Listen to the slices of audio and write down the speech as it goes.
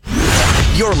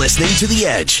You're listening to The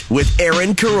Edge with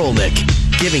Aaron Karolnik,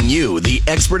 giving you the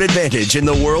expert advantage in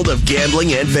the world of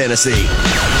gambling and fantasy.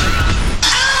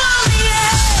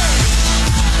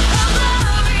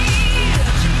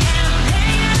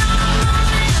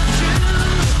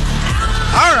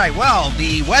 All right, well,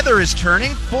 the weather is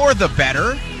turning for the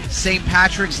better. St.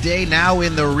 Patrick's Day now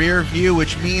in the rear view,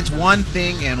 which means one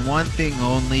thing and one thing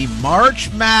only.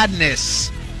 March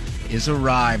Madness is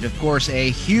arrived. Of course, a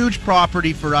huge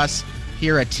property for us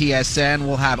here at TSN.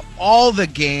 We'll have all the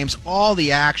games, all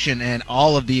the action, and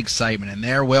all of the excitement. And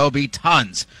there will be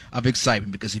tons of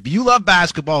excitement, because if you love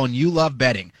basketball and you love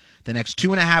betting, the next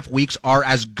 2.5 weeks are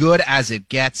as good as it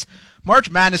gets.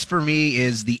 March Madness for me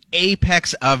is the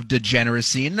apex of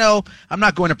degeneracy. And no, I'm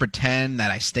not going to pretend that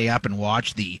I stay up and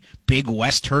watch the Big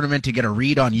West tournament to get a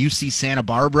read on UC Santa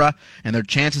Barbara and their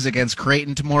chances against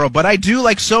Creighton tomorrow. But I do,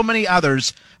 like so many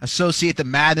others, associate the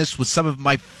Madness with some of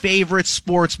my favorite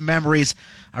sports memories.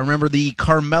 I remember the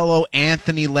Carmelo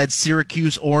Anthony-led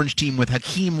Syracuse Orange team with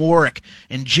Hakeem Warwick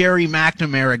and Jerry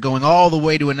McNamara going all the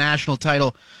way to a national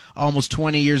title almost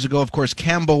 20 years ago. Of course,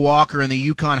 Kemba Walker and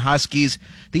the UConn Huskies.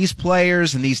 These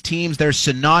players and these teams, they're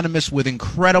synonymous with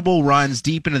incredible runs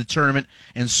deep into the tournament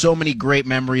and so many great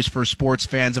memories for sports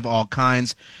fans of all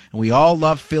kinds. And we all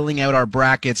love filling out our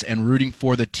brackets and rooting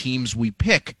for the teams we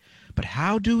pick. But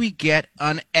how do we get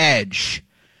an edge?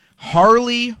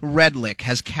 Harley Redlick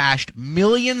has cashed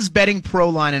millions betting pro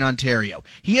line in Ontario.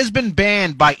 He has been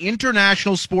banned by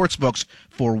international sportsbooks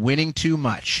for winning too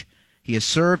much. He has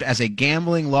served as a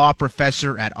gambling law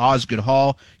professor at Osgoode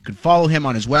Hall. You can follow him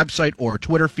on his website or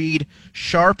Twitter feed,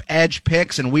 Sharp Edge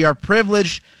Picks, and we are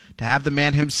privileged to have the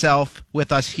man himself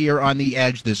with us here on The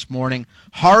Edge this morning.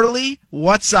 Harley,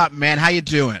 what's up, man? How you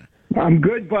doing? I'm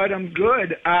good, bud. I'm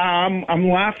good. I'm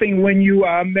laughing when you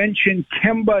mentioned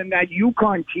Kemba and that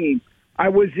UConn team. I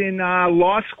was in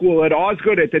law school at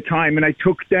Osgoode at the time, and I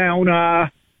took down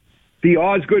the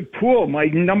Osgoode pool. My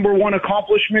number one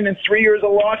accomplishment in 3 years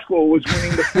of law school was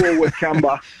winning the pool with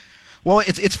Kemba. Well,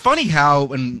 it's funny how,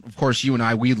 and of course you and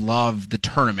I, we love the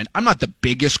tournament. I'm not the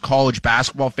biggest college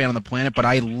basketball fan on the planet, but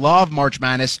I love March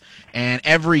Madness, and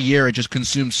every year it just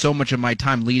consumes so much of my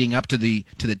time leading up to the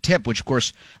tip, which of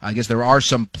course, I guess there are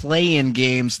some play-in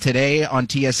games today on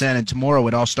TSN, and tomorrow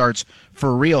it all starts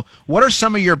for real. What are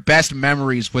some of your best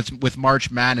memories with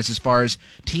March Madness as far as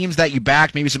teams that you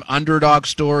backed, maybe some underdog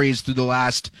stories through the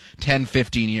last 10,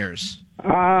 15 years?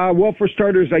 Well, for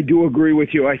starters, I do agree with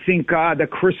you. I think the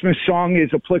Christmas song is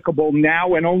applicable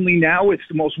now and only now. It's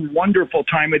the most wonderful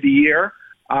time of the year.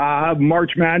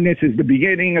 March Madness is the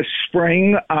beginning of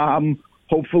spring.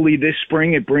 Hopefully this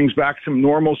spring it brings back some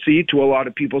normalcy to a lot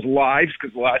of people's lives,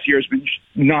 because last year has been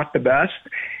not the best.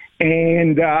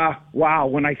 And, wow,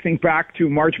 when I think back to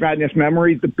March Madness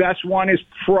memories, the best one is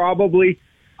probably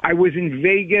I was in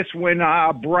Vegas when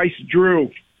Bryce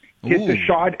Drew hit the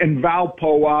shot and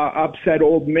Valpo upset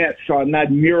Ole Miss on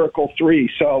that miracle 3.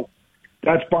 So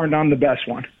that's bar none the best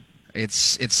one.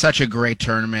 It's such a great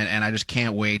tournament, and I just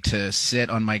can't wait to sit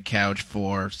on my couch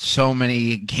for so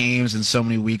many games and so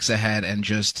many weeks ahead and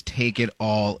just take it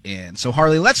all in. So,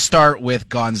 Harley, let's start with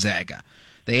Gonzaga.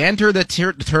 They enter the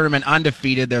tournament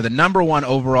undefeated. They're the number 1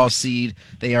 overall seed.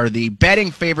 They are the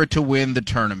betting favorite to win the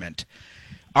tournament.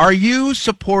 Are you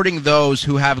supporting those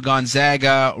who have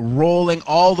Gonzaga rolling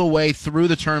all the way through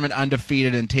the tournament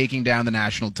undefeated and taking down the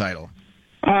national title?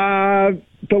 The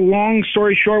long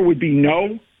story short would be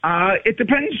no. It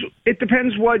depends. It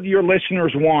depends what your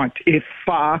listeners want. If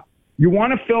you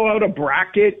want to fill out a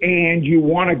bracket and you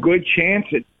want a good chance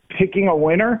at picking a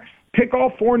winner, pick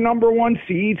all 4 number 1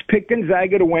 seeds. Pick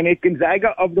Gonzaga to win it.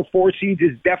 Gonzaga of the 4 seeds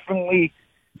is definitely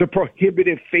the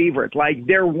prohibitive favorite. Like,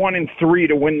 they're 1 and 3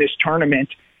 to win this tournament.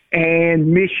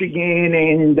 And Michigan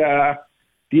and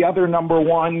the other number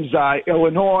 1s,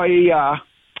 Illinois,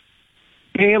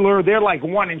 Baylor, they're like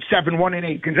 1 and 7, 1 and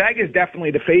 8. Gonzaga is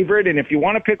definitely the favorite. And if you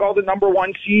want to pick all the number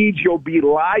 1 seeds, you'll be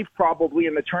live probably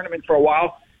in the tournament for a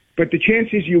while. But the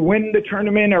chances you win the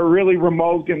tournament are really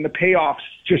remote, and the payoffs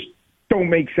just don't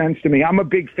make sense to me. I'm a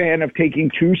big fan of taking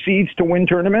 2 seeds to win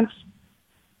tournaments.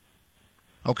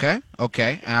 Okay.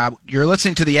 You're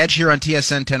listening to The Edge here on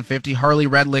TSN 1050. Harley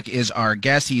Redlick is our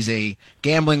guest. He's a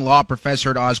gambling law professor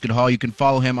at Osgoode Hall. You can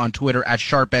follow him on Twitter at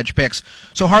Sharp Edge Picks.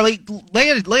 So, Harley, lay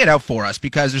it out for us,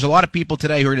 because there's a lot of people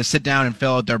today who are going to sit down and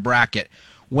fill out their bracket.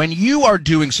 When you are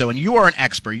doing so, and you are an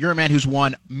expert, you're a man who's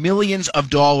won millions of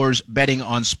dollars betting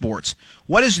on sports,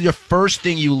 what is the first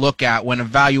thing you look at when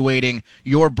evaluating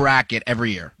your bracket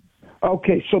every year?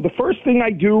 Okay, so the first thing I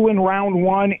do in round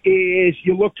 1 is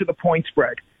you look to the point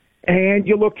spread, and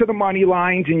you look to the money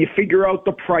lines, and you figure out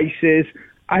the prices.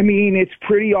 I mean, it's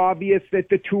pretty obvious that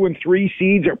the 2 and 3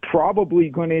 seeds are probably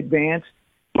going to advance.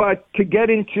 But to get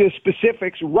into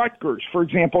specifics, Rutgers, for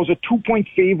example, is a 2-point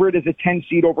favorite as a 10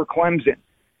 seed over Clemson.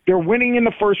 They're winning in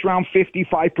the first round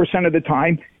 55% of the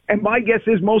time. And my guess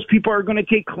is most people are going to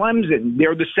take Clemson.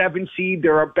 They're the 7 seed.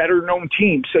 They're a better-known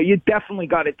team. So you definitely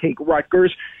got to take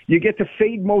Rutgers. You get to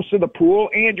fade most of the pool,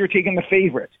 and you're taking the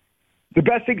favorite. The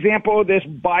best example of this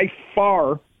by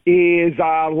far is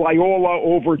Loyola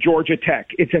over Georgia Tech.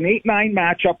 It's an 8-9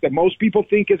 matchup that most people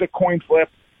think is a coin flip.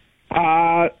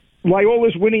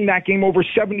 Loyola's winning that game over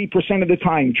 70% of the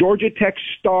time. Georgia Tech's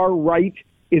star Wright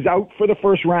is out for the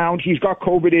first round. He's got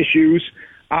COVID issues.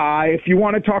 If you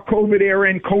want to talk COVID,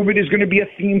 Aaron, COVID is going to be a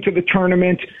theme to the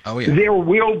tournament. Oh, yeah. There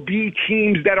will be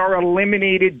teams that are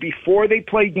eliminated before they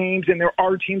play games, and there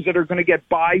are teams that are going to get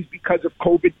byes because of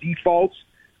COVID defaults.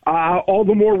 All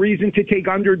the more reason to take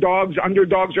underdogs.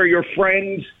 Underdogs are your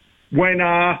friends when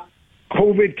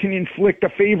COVID can inflict a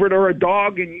favorite or a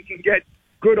dog, and you can get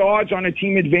good odds on a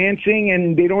team advancing,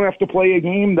 and they don't have to play a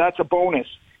game. That's a bonus.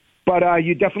 But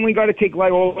you definitely got to take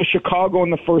Loyola Chicago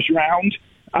in the first round.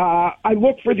 I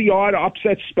look for the odd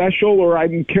upset special, or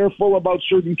I'm careful about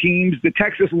certain teams. The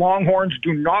Texas Longhorns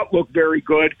do not look very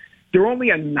good. They're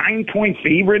only a 9-point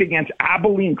favorite against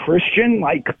Abilene Christian.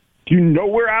 Like, do you know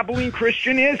where Abilene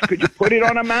Christian is? Could you put it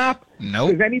on a map?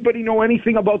 No. Does anybody know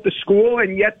anything about the school?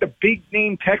 And yet the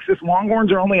big-name Texas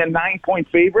Longhorns are only a 9-point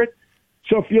favorite.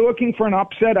 So if you're looking for an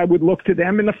upset, I would look to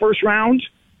them in the first round.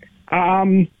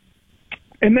 And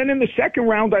then in the second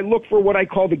round, I look for what I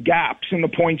call the gaps in the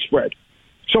point spread.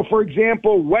 So, for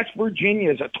example, West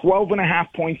Virginia is a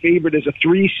 12.5-point favorite as a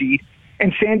 3 seed,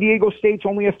 and San Diego State's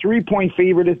only a 3-point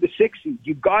favorite as the 6 seed.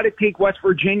 You've got to take West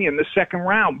Virginia in the second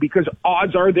round because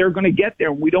odds are they're going to get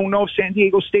there. We don't know if San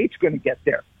Diego State's going to get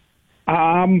there.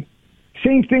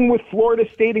 Same thing with Florida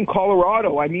State and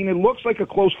Colorado. I mean, it looks like a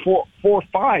close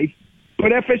 4-5,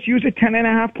 but FSU's a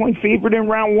 10.5-point favorite in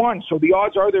round 1, so the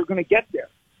odds are they're going to get there.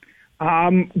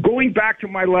 Going back to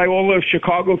my Loyola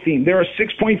Chicago theme, they're a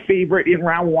 6-point favorite in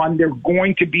round 1. They're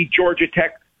going to beat Georgia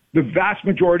Tech the vast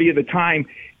majority of the time,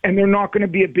 and they're not going to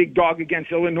be a big dog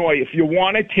against Illinois. If you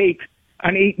want to take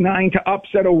an 8-9 to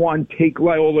upset a 1, take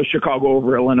Loyola Chicago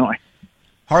over Illinois.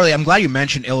 Harley, I'm glad you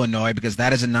mentioned Illinois because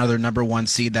that is another number 1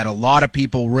 seed that a lot of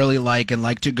people really like and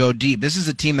like to go deep. This is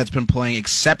a team that's been playing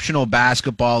exceptional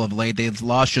basketball of late. They've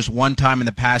lost just 1 time in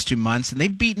the past 2 months, and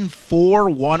they've beaten 4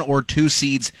 1 or 2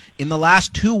 seeds in the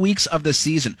last 2 weeks of the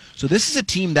season. So this is a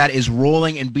team that is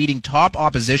rolling and beating top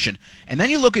opposition. And then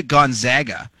you look at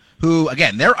Gonzaga, who,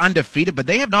 again, they're undefeated, but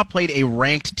they have not played a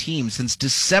ranked team since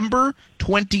December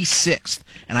 26th.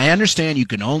 And I understand you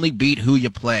can only beat who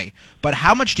you play, but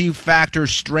how much do you factor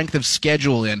strength of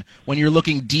schedule in when you're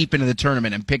looking deep into the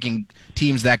tournament and picking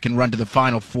teams that can run to the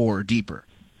Final Four or deeper?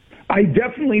 I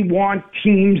definitely want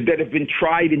teams that have been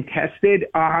tried and tested.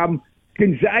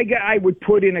 Gonzaga, I would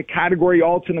put in a category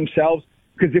all to themselves.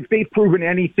 Because if they've proven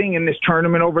anything in this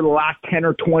tournament over the last 10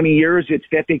 or 20 years, it's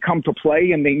that they come to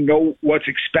play and they know what's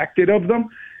expected of them.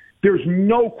 There's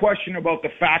no question about the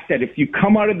fact that if you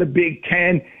come out of the Big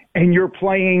Ten and you're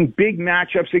playing big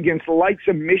matchups against the likes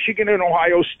of Michigan and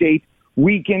Ohio State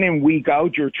week in and week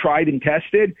out, you're tried and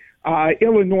tested.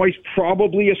 Illinois is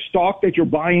probably a stock that you're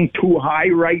buying too high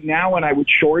right now, and I would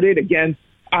short it. Again,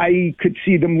 I could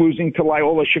see them losing to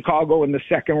Loyola Chicago in the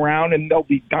second round, and they'll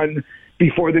be done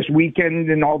before this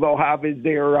weekend, and all they'll have is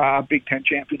their Big Ten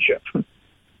championship.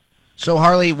 So,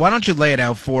 Harley, why don't you lay it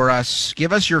out for us?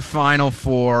 Give us your Final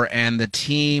Four and the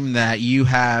team that you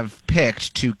have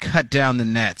picked to cut down the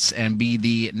nets and be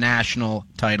the national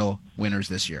title winners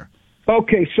this year.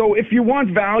 Okay, so if you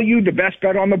want value, the best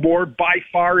bet on the board by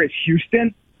far is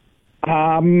Houston.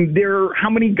 How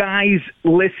many guys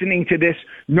listening to this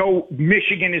know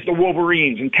Michigan is the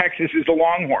Wolverines and Texas is the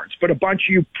Longhorns? But a bunch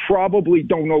of you probably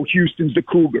don't know Houston's the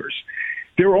Cougars.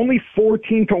 They're only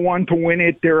 14-1 to win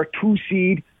it. They're a 2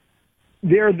 seed.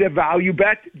 They're the value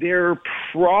bet. They're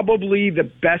probably the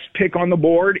best pick on the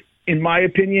board. In my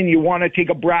opinion, you want to take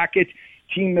a bracket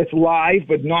team that's live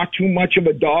but not too much of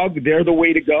a dog. They're the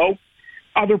way to go.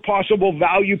 Other possible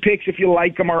value picks, if you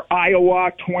like them, are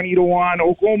Iowa 20-1,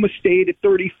 Oklahoma State at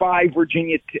 35,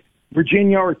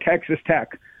 Virginia or Texas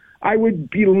Tech. I would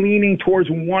be leaning towards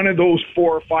one of those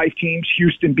 4 or 5 teams,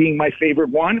 Houston being my favorite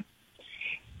one.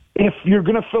 If you're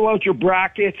going to fill out your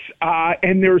brackets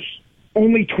and there's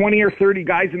only 20 or 30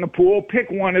 guys in the pool,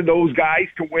 pick one of those guys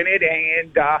to win it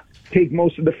and take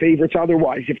most of the favorites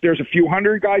otherwise. If there's a few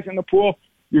hundred guys in the pool,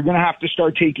 you're going to have to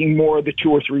start taking more of the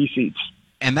 2 or 3 seeds.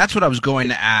 And that's what I was going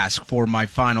to ask for my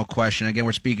final question. Again,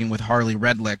 we're speaking with Harley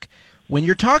Redlich. When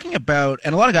you're talking about,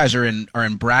 and a lot of guys are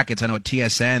in brackets. I know at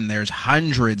TSN there's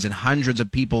hundreds and hundreds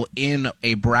of people in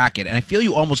a bracket, and I feel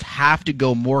you almost have to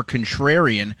go more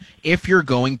contrarian if you're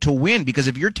going to win, because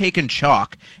if you're taking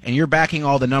chalk and you're backing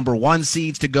all the number 1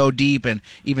 seeds to go deep and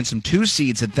even some 2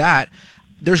 seeds at that,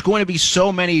 there's going to be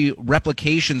so many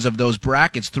replications of those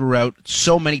brackets throughout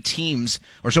so many teams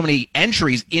or so many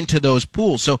entries into those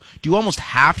pools. So do you almost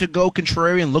have to go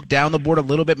contrarian, look down the board a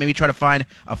little bit, maybe try to find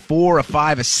a 4, a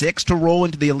 5, a 6 to roll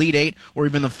into the Elite 8 or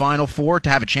even the Final 4 to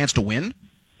have a chance to win?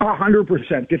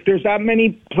 100%. If there's that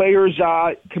many players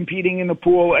competing in the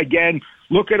pool, again,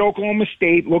 look at Oklahoma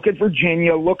State, look at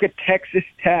Virginia, look at Texas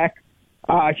Tech.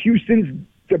 Houston's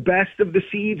the best of the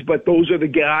seeds, but those are the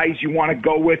guys you want to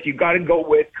go with. You got to go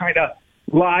with kind of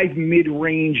live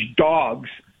mid-range dogs.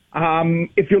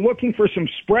 If you're looking for some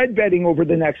spread betting over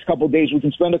the next couple of days, we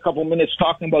can spend a couple minutes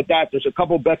talking about that. There's a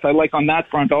couple bets I like on that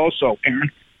front also,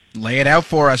 Aaron. Lay it out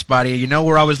for us, buddy. You know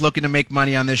we're always looking to make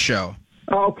money on this show.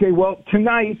 Okay, well,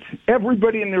 tonight,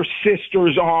 everybody and their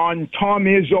sisters on Tom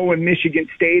Izzo and Michigan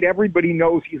State. Everybody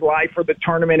knows he's live for the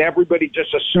tournament. Everybody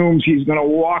just assumes he's going to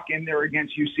walk in there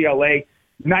against UCLA.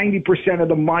 90% of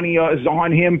the money is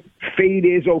on him. Fade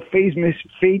Izzo,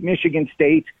 fade Michigan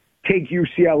State, take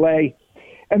UCLA.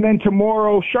 And then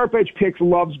tomorrow, Sharp Edge Picks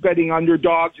loves betting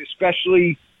underdogs,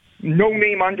 especially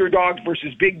no-name underdogs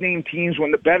versus big-name teams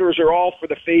when the bettors are all for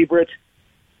the favorites.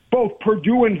 Both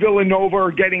Purdue and Villanova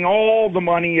are getting all the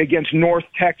money against North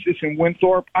Texas and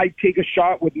Winthrop. I'd take a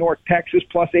shot with North Texas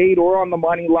 +8 or on the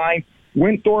money line.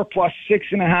 Winthrop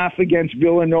 +6.5 against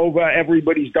Villanova,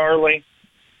 everybody's darling.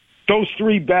 Those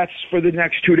 3 bets for the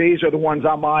next 2 days are the ones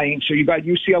I'm eyeing. So you got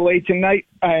UCLA tonight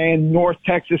and North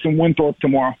Texas and Winthrop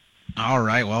tomorrow. All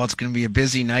right, well, it's going to be a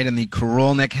busy night in the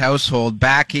Korolnik household,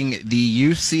 backing the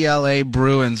UCLA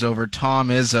Bruins over Tom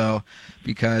Izzo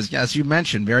because, as you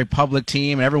mentioned, very public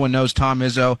team. Everyone knows Tom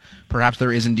Izzo. Perhaps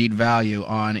there is indeed value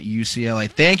on UCLA.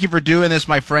 Thank you for doing this,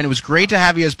 my friend. It was great to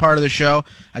have you as part of the show.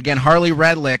 Again, Harley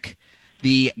Redlick,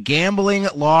 the gambling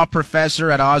law professor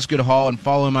at Osgood Hall, and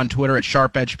follow him on Twitter at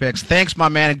Sharp Edge Picks. Thanks, my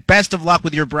man, and best of luck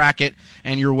with your bracket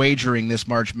and your wagering this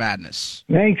March Madness.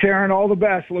 Thanks, Aaron. All the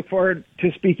best. Look forward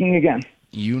to speaking again.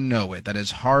 You know it. That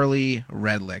is Harley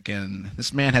Redlick, and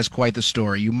this man has quite the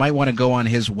story. You might want to go on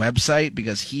his website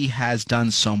because he has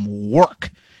done some work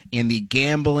in the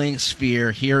gambling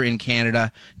sphere here in Canada,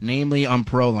 namely on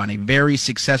Proline, a very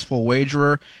successful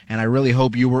wagerer, and I really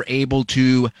hope you were able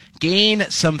to gain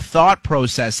some thought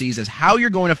processes as how you're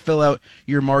going to fill out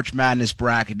your March Madness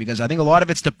bracket, because I think a lot of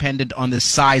it's dependent on the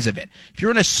size of it. If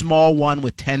you're in a small one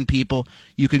with 10 people,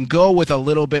 you can go with a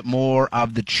little bit more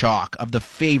of the chalk, of the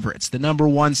favorites, the number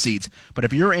 1 seeds. But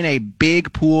if you're in a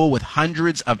big pool with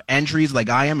hundreds of entries like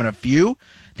I am and a few,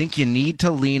 I think you need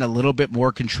to lean a little bit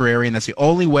more contrarian. That's the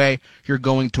only way you're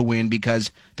going to win,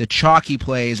 because the chalky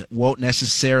plays won't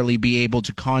necessarily be able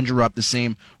to conjure up the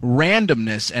same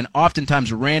randomness, and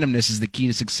oftentimes randomness is the key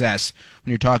to success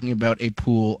when you're talking about a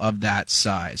pool of that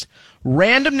size.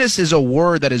 Randomness is a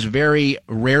word that is very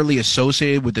rarely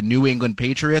associated with the New England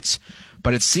Patriots,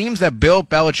 but it seems that Bill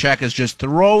Belichick is just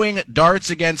throwing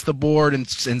darts against the board and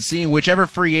seeing whichever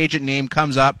free agent name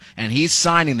comes up, and he's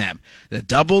signing them. The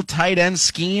double tight end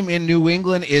scheme in New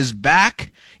England is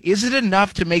back. Is it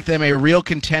enough to make them a real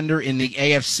contender in the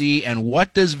AFC, and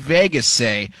what does Vegas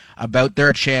say about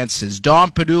their chances? Dom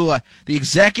Padula, the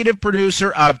executive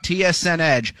producer of TSN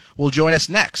Edge, will join us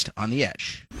next on The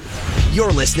Edge.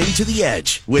 You're listening to The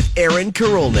Edge with Aaron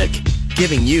Korolnik,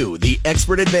 giving you the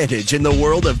expert advantage in the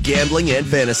world of gambling and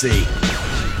fantasy.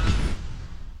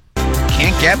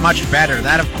 Can't get much better.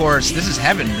 That, of course, This Is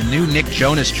Heaven, the new Nick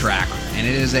Jonas track, and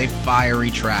it is a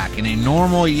fiery track. In a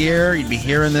normal year, you'd be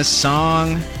hearing this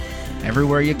song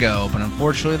everywhere you go, but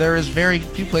unfortunately there is very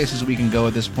few places we can go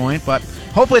at this point, but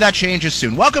hopefully that changes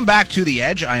soon. Welcome back to The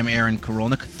Edge. I am Aaron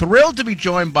Korolnik, thrilled to be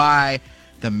joined by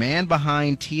the man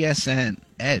behind TSN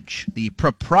Edge, the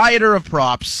proprietor of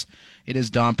props. It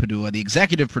is Dom Padula, the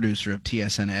executive producer of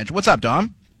TSN Edge. What's up,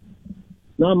 Dom?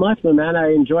 Not much, but man,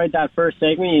 I enjoyed that first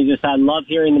segment. I love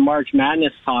hearing the March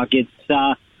Madness talk.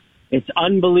 It's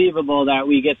unbelievable that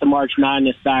we get the March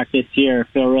Madness back this year.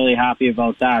 Feel really happy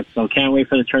about that. So can't wait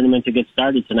for the tournament to get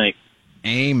started tonight.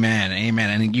 Amen,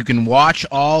 amen. And you can watch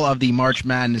all of the March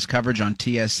Madness coverage on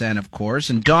TSN, of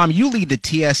course. And Dom, you lead the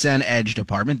TSN Edge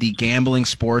department, the gambling,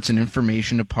 sports, and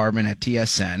information department at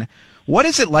TSN. What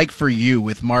is it like for you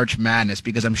with March Madness?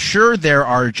 Because I'm sure there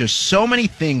are just so many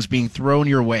things being thrown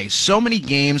your way, so many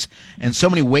games and so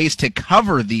many ways to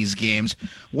cover these games.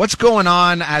 What's going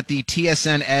on at the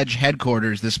TSN Edge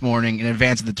headquarters this morning in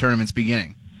advance of the tournament's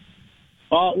beginning?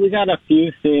 Well, we got a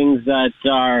few things that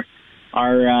are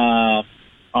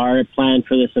our plan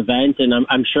for this event. And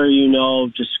I'm sure you know,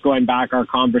 just going back our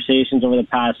conversations over the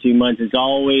past few months, it's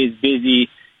always busy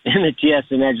in the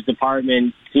TSN Edge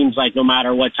department. Seems like no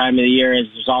matter what time of the year is,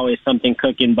 there's always something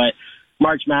cooking. But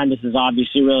March Madness is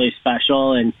obviously really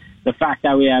special, and the fact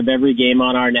that we have every game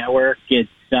on our network, it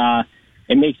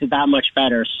makes it that much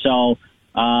better. So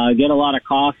get a lot of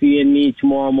coffee in me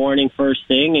tomorrow morning first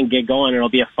thing and get going. It'll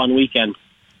be a fun weekend.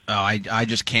 Oh, I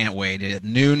just can't wait. At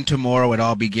noon tomorrow it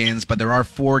all begins, but there are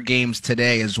 4 games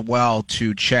today as well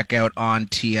to check out on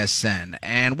TSN.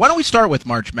 And why don't we start with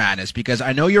March Madness, because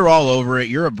I know you're all over it.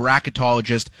 You're a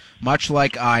bracketologist, much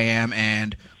like I am,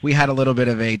 and we had a little bit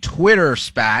of a Twitter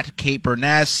spat. Kate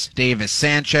Burness, Davis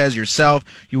Sanchez, yourself,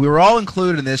 we were all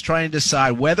included in this, trying to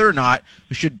decide whether or not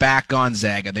we should back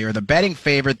Gonzaga. They are the betting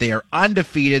favorite. They are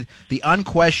undefeated, the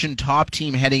unquestioned top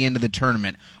team heading into the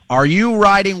tournament. Are you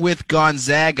riding with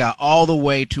Gonzaga all the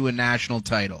way to a national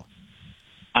title?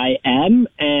 I am,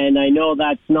 and I know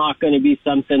that's not going to be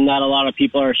something that a lot of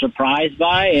people are surprised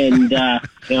by, and a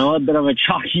bit of a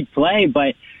chalky play.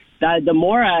 But the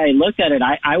more I looked at it,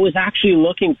 I was actually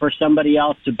looking for somebody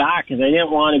else to back, because I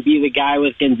didn't want to be the guy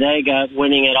with Gonzaga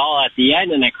winning it all at the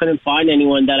end, and I couldn't find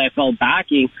anyone that I felt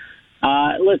backing.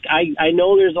 Look, I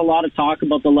know there's a lot of talk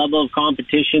about the level of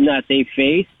competition that they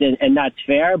faced, and that's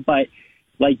fair, but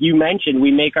like you mentioned, we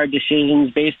make our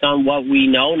decisions based on what we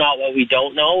know, not what we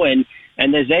don't know. And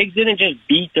the Zags didn't just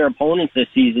beat their opponents this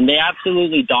season. They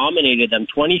absolutely dominated them.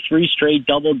 23 straight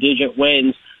double-digit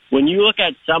wins. When you look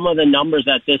at some of the numbers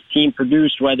that this team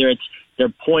produced, whether it's their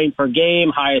point per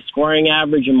game, highest scoring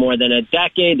average in more than a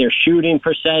decade, their shooting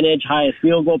percentage, highest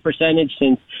field goal percentage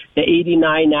since the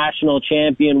 89 national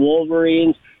champion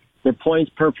Wolverines, their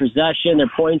points per possession,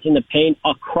 their points in the paint,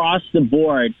 across the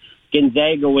board,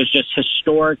 Gonzaga was just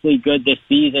historically good this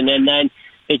season. And then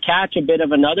they catch a bit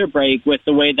of another break with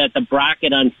the way that the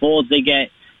bracket unfolds. They get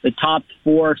the top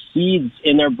 4 seeds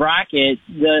in their bracket,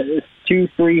 the 2,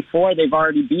 3, 4, they've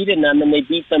already beaten them, and they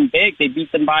beat them big. They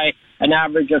beat them by an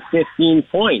average of 15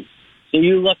 points. So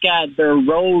you look at their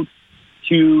road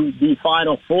to the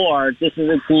Final Four, this is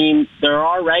a team, they're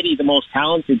already the most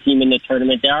talented team in the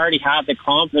tournament. They already have the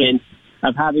confidence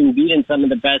of having beaten some of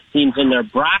the best teams in their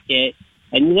bracket.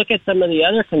 And you look at some of the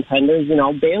other contenders,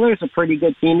 Baylor's a pretty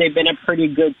good team. They've been a pretty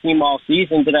good team all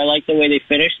season. Did I like the way they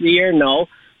finished the year? No.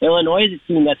 Illinois is a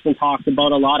team that's been talked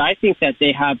about a lot. I think that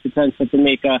they have potential to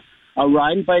make a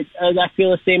run, but I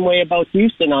feel the same way about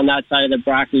Houston on that side of the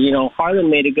bracket. Harlan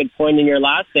made a good point in your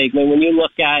last segment. When you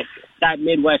look at that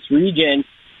Midwest region,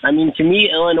 I mean, to me,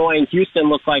 Illinois and Houston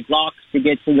look like locks to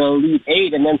get to the Elite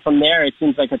Eight, and then from there, it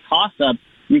seems like a toss-up.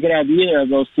 You could have either of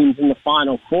those teams in the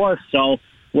Final Four. So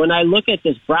when I look at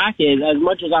this bracket, as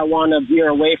much as I want to veer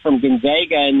away from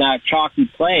Gonzaga and that chalky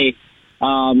play,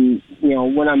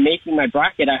 when I'm making my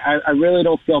bracket, I really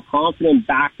don't feel confident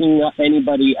backing up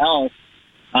anybody else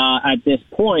at this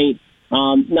point.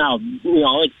 Now,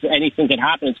 it's anything could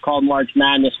happen. It's called March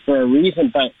Madness for a reason,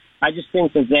 but I just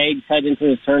think the Zags head into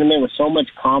the tournament with so much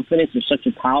confidence. They're such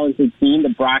a talented team. The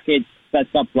bracket sets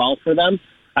up well for them.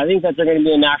 I think that they're going to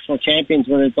be national champions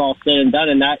when it's all said and done,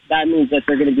 and that means that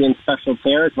they're going to be in special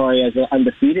territory as an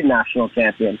undefeated national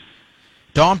champion.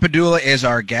 Dom Padula is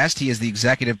our guest. He is the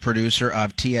executive producer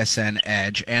of TSN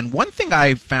Edge. And one thing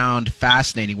I found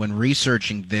fascinating when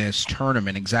researching this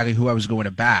tournament, exactly who I was going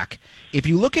to back, if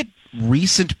you look at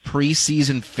recent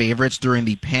preseason favorites during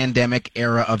the pandemic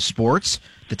era of sports,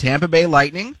 the Tampa Bay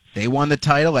Lightning, they won the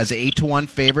title as 8-1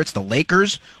 favorites. The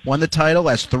Lakers won the title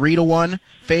as 3-1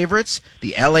 favorites.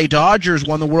 The LA Dodgers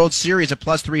won the World Series at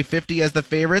plus 350 as the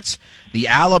favorites. The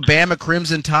Alabama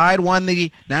Crimson Tide won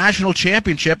the national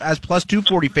championship as plus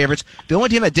 240 favorites. The only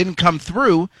team that didn't come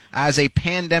through as a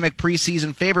pandemic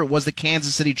preseason favorite was the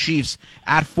Kansas City Chiefs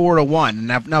at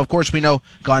 4-1. Now, of course, we know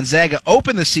Gonzaga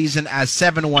opened the season as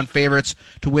 7-1 favorites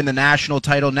to win the national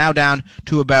title, now down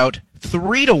to about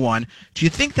 3-1. Do you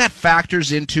think that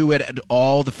factors into it at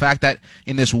all? The fact that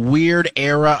in this weird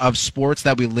era of sports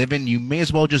that we live in, you may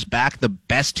as well just back the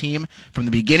best team from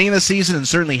the beginning of the season and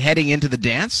certainly heading into the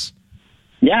dance?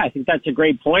 Yeah, I think that's a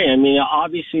great point. I mean,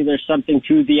 obviously there's something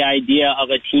to the idea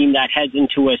of a team that heads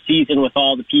into a season with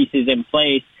all the pieces in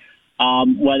place,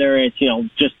 whether it's,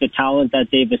 just the talent that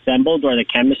they've assembled or the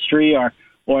chemistry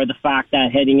or the fact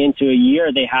that heading into a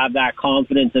year they have that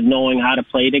confidence of knowing how to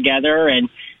play together and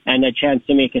a chance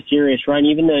to make a serious run.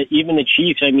 Even the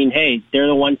Chiefs, I mean, hey, they're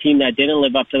the one team that didn't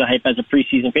live up to the hype as a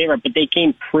preseason favorite, but they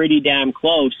came pretty damn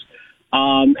close.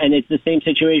 And it's the same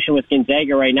situation with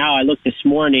Gonzaga right now. I looked this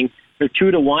morning. They're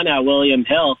 2-1 at William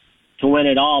Hill. to win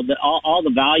it all. All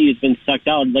the value has been sucked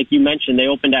out. Like you mentioned, they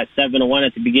opened at 7-1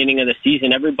 at the beginning of the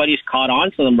season. Everybody's caught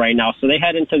on to them right now. So they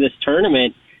head into this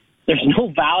tournament. There's no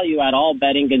value at all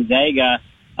betting Gonzaga.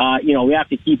 We have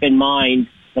to keep in mind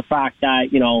the fact that,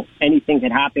 anything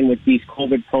could happen with these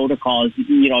COVID protocols.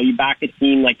 You back a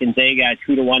team like Gonzaga at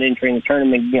 2-1 entering the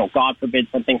tournament, God forbid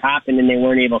something happened and they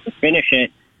weren't able to finish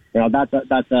it.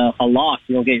 That's a loss.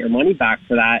 You don't get your money back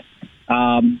for that.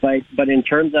 But in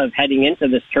terms of heading into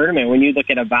this tournament, when you look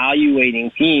at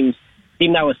evaluating teams,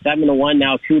 team that was 7-1,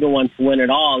 now 2-1 to win it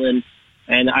all.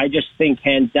 And I just think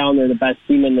hands down they're the best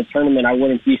team in the tournament. I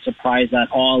wouldn't be surprised at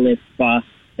all if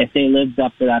they lived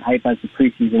up to that hype as the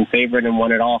preseason favorite and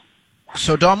won it all.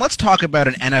 So, Dom, let's talk about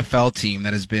an NFL team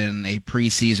that has been a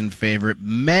preseason favorite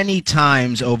many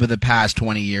times over the past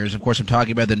 20 years. Of course, I'm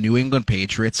talking about the New England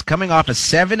Patriots. Coming off a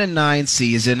 7-9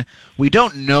 season, we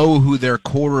don't know who their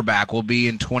quarterback will be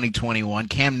in 2021.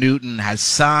 Cam Newton has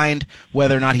signed.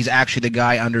 Whether or not he's actually the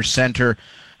guy under center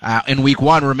in Week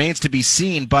 1 remains to be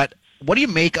seen. But what do you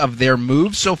make of their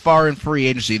moves so far in free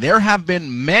agency? There have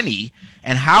been many,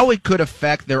 and how it could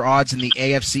affect their odds in the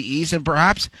AFC East and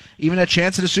perhaps even a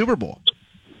chance at a Super Bowl.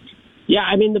 Yeah,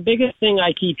 I mean, the biggest thing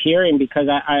I keep hearing, because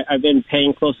I've been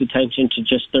paying close attention to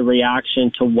just the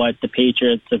reaction to what the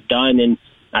Patriots have done, and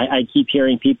I keep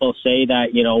hearing people say that,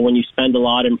 when you spend a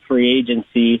lot in free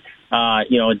agency,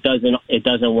 it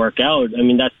doesn't work out. I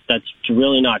mean, that's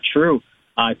really not true.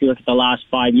 If you look at the last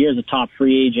 5 years, the top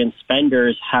free agent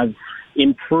spenders have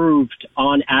improved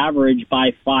on average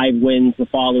by 5 wins the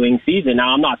following season.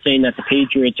 Now, I'm not saying that the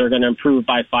Patriots are going to improve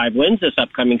by 5 wins this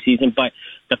upcoming season, but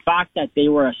the fact that they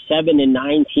were a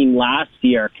 7-9 team last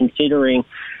year, considering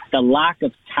the lack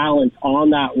of talent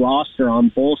on that roster on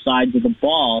both sides of the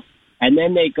ball, and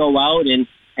then they go out and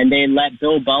they let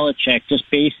Bill Belichick just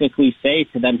basically say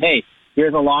to them, hey,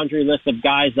 here's a laundry list of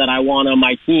guys that I want on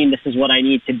my team. This is what I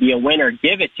need to be a winner.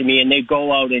 Give it to me. And they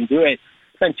go out and do it.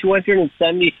 Spent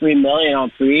 $273 million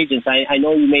on free agents. I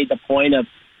know you made the point of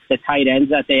the tight ends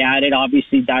that they added.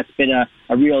 Obviously, that's been a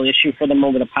real issue for them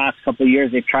over the past couple of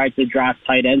years. They've tried to draft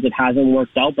tight ends. It hasn't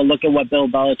worked out. But look at what Bill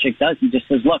Belichick does. He just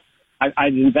says, look,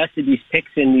 I've invested these picks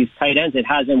in these tight ends. It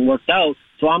hasn't worked out.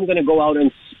 So I'm going to go out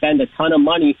and spend a ton of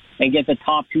money and get the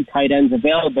top 2 tight ends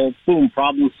available. Boom,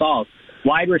 problem solved.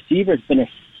 Wide receiver has been a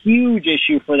huge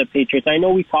issue for the Patriots. I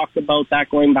know we talked about that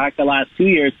going back the last 2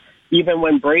 years. Even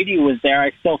when Brady was there,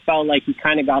 I still felt like he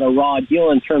kind of got a raw deal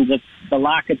in terms of the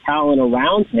lack of talent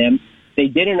around him. They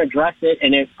didn't address it,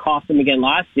 and it cost them again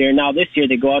last year. Now this year,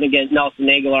 they go out and get Nelson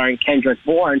Aguilar and Kendrick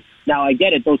Bourne. Now, I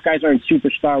get it. Those guys aren't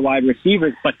superstar wide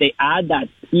receivers, but they add that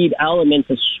speed element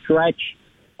to stretch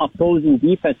opposing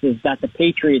defenses that the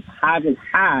Patriots haven't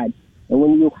had. And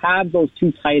when you have those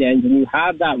 2 tight ends and you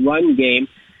have that run game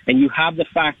and you have the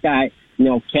fact that,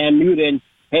 Cam Newton,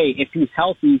 hey, if he's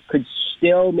healthy, could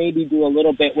still maybe do a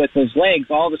little bit with his legs,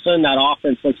 all of a sudden that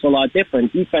offense looks a lot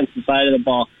different. Defensive side of the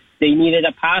ball, they needed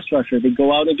a pass rusher. They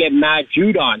go out and get Matt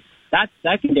Judon. That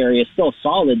secondary is still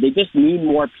solid. They just need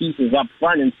more pieces up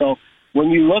front. And so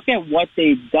when you look at what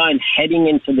they've done heading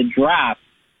into the draft,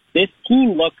 this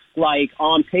team looks like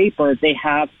on paper they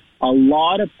have a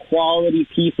lot of quality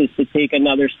pieces to take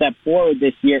another step forward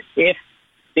this year if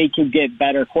they could get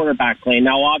better quarterback play.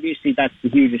 Now, obviously, that's the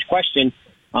hugest question.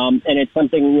 And it's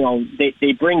something,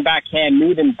 they bring back Cam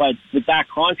Newton, but with that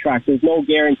contract, there's no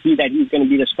guarantee that he's going to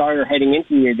be the starter heading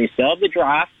into the year. They still have the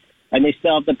draft, and they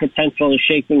still have the potential to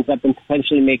shake things up and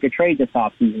potentially make a trade this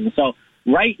offseason. So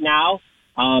right now,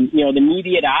 the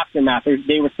immediate aftermath,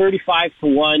 they were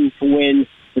 35-1 to win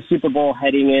the Super Bowl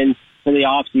heading in for the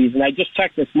offseason. I just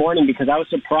checked this morning because I was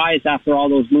surprised after all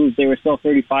those moves, they were still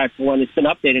 35-1. It's been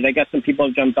updated. I guess some people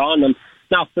have jumped on them.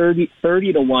 It's now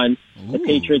 30-1, the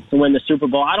Patriots to win the Super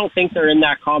Bowl. I don't think they're in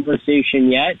that conversation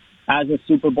yet as a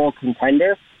Super Bowl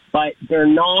contender, but they're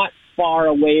not far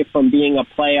away from being a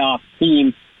playoff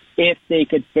team if they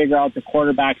could figure out the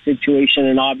quarterback situation,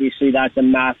 and obviously that's a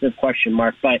massive question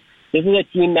mark. But this is a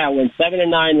team that went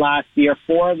 7-9 last year.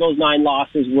 4 of those 9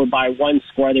 losses were by 1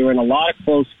 score. They were in a lot of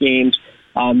close games,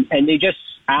 and they just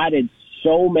added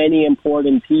so many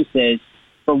important pieces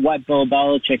for what Bill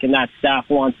Belichick and that staff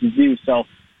wants to do. So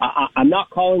I'm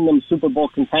not calling them Super Bowl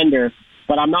contenders,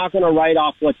 but I'm not going to write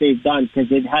off what they've done because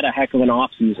they've had a heck of an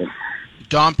offseason.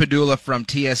 Dom Padula from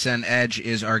TSN Edge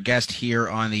is our guest here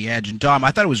on The Edge. And Dom,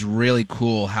 I thought it was really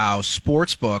cool how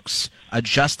sportsbooks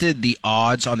adjusted the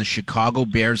odds on the Chicago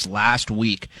Bears last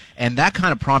week. And that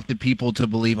kind of prompted people to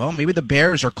believe, oh, maybe the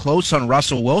Bears are close on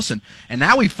Russell Wilson. And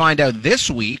now we find out this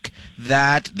week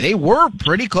that they were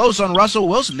pretty close on Russell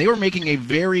Wilson. They were making a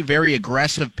very, very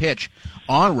aggressive pitch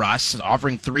on Russ,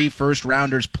 offering 3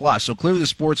 first-rounders plus. So clearly the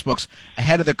sportsbook's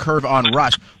ahead of the curve on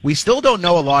Russ. We still don't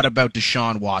know a lot about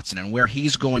Deshaun Watson and where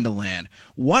he's going to land.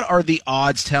 What are the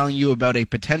odds telling you about a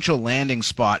potential landing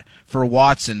spot for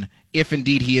Watson if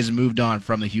indeed he has moved on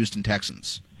from the Houston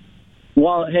Texans?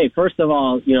 Well, hey, first of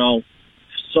all,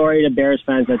 sorry to Bears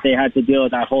fans that they had to deal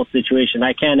with that whole situation.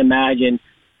 I can't imagine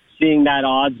seeing that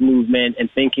odds movement and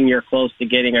thinking you're close to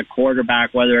getting a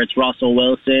quarterback, whether it's Russell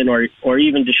Wilson or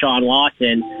even Deshaun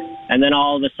Watson, and then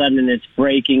all of a sudden it's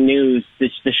breaking news. The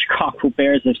Chicago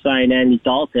Bears have signed Andy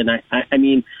Dalton. I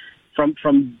mean,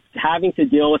 from having to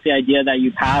deal with the idea that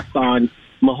you passed on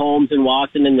Mahomes and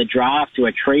Watson in the draft to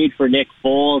a trade for Nick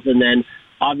Foles, and then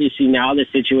obviously now the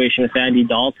situation with Andy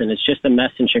Dalton, it's just a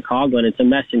mess in Chicago and it's a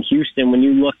mess in Houston when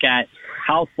you look at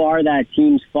how far that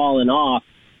team's fallen off.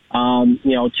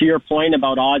 To your point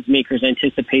about odds makers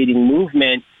anticipating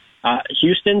movement,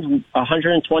 Houston's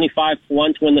 125 to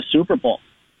 1 to win the Super Bowl.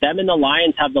 Them and the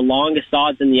Lions have the longest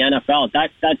odds in the NFL.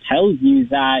 That tells you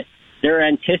that they're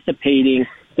anticipating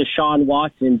Deshaun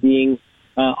Watson being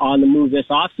on the move this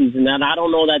offseason. And I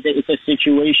don't know that it's a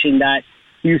situation that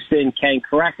Houston can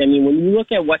correct. I mean, when you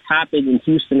look at what's happened in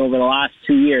Houston over the last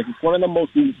 2 years, it's one of the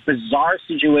most bizarre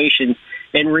situations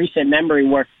in recent memory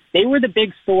where they were the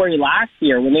big story last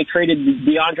year when they traded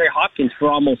DeAndre Hopkins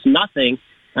for almost nothing.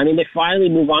 I mean, they finally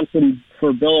move on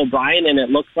for Bill O'Brien, and it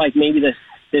looks like maybe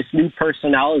this new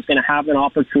personnel is going to have an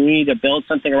opportunity to build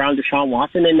something around Deshaun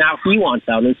Watson, and now he wants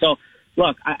out. And so,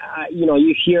 look,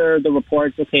 you hear the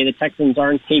reports, okay, the Texans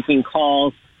aren't taking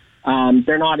calls.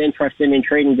 They're not interested in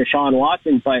trading Deshaun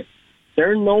Watson, but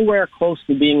they're nowhere close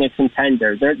to being a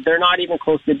contender. They're not even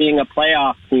close to being a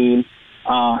playoff team.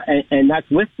 And that's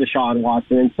with Deshaun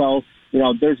Watson. And so,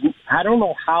 I don't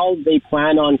know how they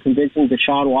plan on convincing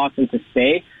Deshaun Watson to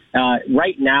stay.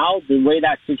 Right now, the way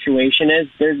that situation is,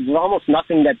 there's almost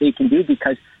nothing that they can do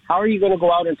because how are you going to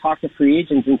go out and talk to free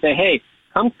agents and say, hey,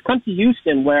 come to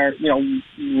Houston where,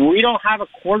 we don't have a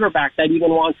quarterback that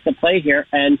even wants to play here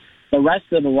and the rest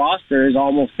of the roster is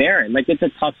almost barren. Like, it's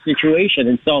a tough situation.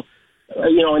 And so,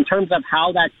 in terms of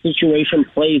how that situation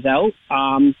plays out,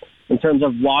 in terms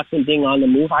of Watson being on the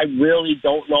move, I really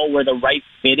don't know where the right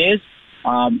fit is.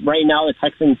 Right now, the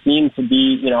Texans seem to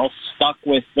be, stuck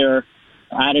with their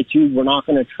attitude. We're not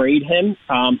going to trade him.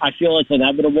 I feel it's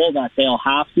inevitable that they'll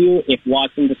have to if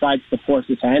Watson decides to force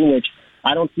his hand, which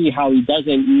I don't see how he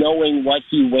doesn't, knowing what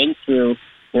he went through.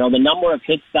 The number of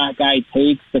hits that guy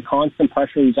takes, the constant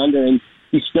pressure he's under, and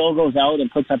he still goes out and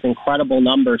puts up incredible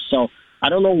numbers. So I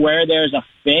don't know where there's a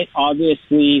fit.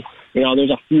 Obviously, there's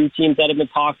a few teams that have been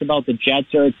talked about. The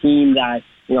Jets are a team that,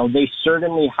 they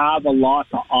certainly have a lot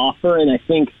to offer. And I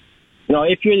think,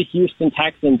 if you're the Houston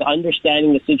Texans,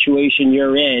 understanding the situation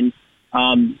you're in,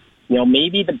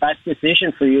 maybe the best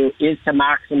decision for you is to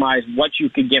maximize what you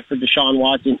could get for Deshaun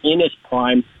Watson in his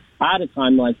prime at a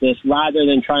time like this, rather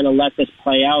than trying to let this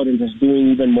play out and just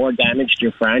doing even more damage to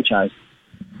your franchise.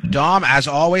 Dom, as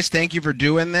always, thank you for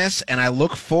doing this, and I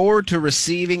look forward to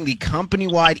receiving the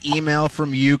company-wide email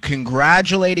from you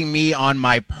congratulating me on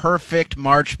my perfect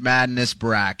March Madness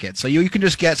bracket. So you can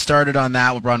just get started on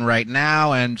that run right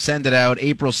now and send it out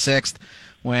April 6th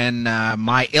when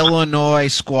my Illinois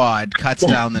squad cuts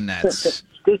down the nets.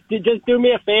 Just do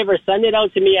me a favor, send it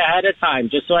out to me ahead of time,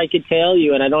 just so I can tell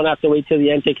you, and I don't have to wait till the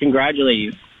end to congratulate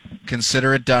you.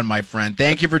 Consider it done, my friend.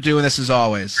 Thank you for doing this as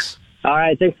always. All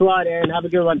right, thanks a lot, Aaron. Have a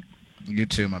good one. You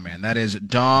too, my man. That is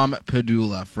Dom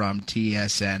Padula from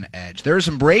TSN Edge. There is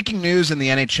some breaking news in the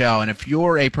NHL, and if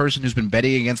you're a person who's been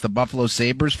betting against the Buffalo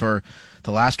Sabres for the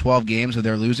last 12 games of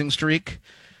their losing streak,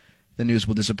 the news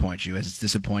will disappoint you, as it's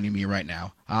disappointing me right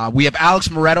now. We have Alex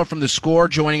Moretto from The Score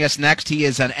joining us next. He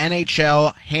is an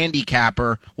NHL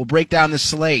handicapper. We'll break down the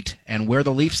slate and where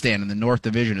the Leafs stand in the North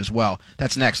Division as well.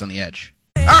 That's next on The Edge.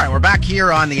 All right, we're back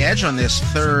here on The Edge on this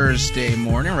Thursday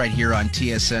morning, right here on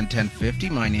TSN 1050.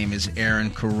 My name is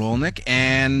Aaron Karolnik,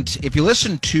 and if you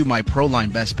listen to my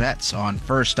ProLine Best Bets on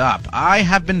First Up, I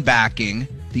have been backing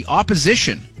the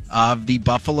opposition of the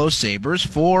Buffalo Sabres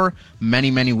for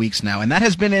many, many weeks now, and that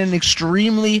has been an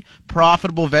extremely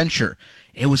profitable venture.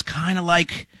 It was kind of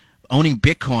like owning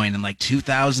Bitcoin in like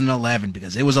 2011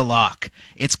 because it was a lock.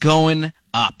 It's going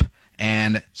up,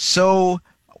 and so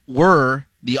were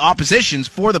the oppositions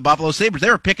for the Buffalo Sabres.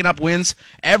 They were picking up wins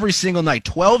every single night.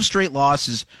 12 straight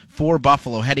losses for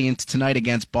Buffalo heading into tonight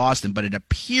against Boston, but it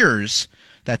appears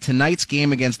that tonight's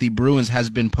game against the Bruins has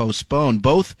been postponed.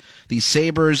 Both the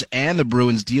Sabres and the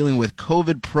Bruins dealing with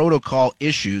COVID protocol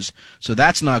issues, so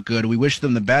that's not good. We wish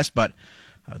them the best, but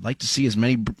I'd like to see as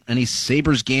many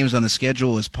Sabres games on the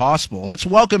schedule as possible. Let's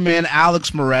welcome in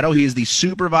Alex Moretto. He is the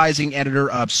supervising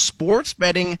editor of sports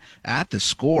betting at The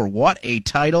Score. What a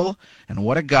title and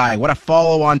what a guy. What a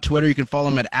follow on Twitter. You can follow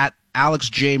him at Alex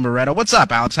J. Moretto. What's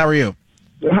up, Alex? How are you?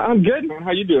 I'm good, man.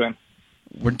 How you doing?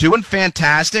 We're doing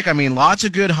fantastic. I mean, lots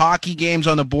of good hockey games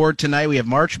on the board tonight. We have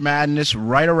March Madness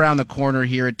right around the corner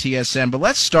here at TSN. But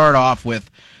let's start off with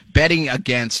betting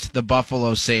against the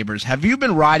Buffalo Sabres. Have you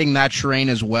been riding that train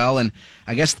as well? And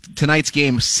I guess tonight's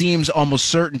game seems almost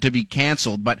certain to be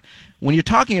canceled. But when you're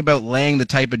talking about laying the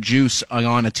type of juice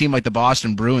on a team like the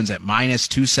Boston Bruins at minus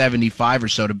 275 or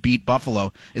so to beat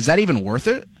Buffalo, is that even worth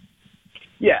it?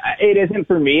 Yeah, it isn't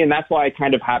for me, and that's why I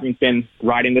kind of haven't been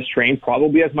riding this train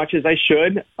probably as much as I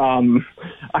should.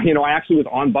 I actually was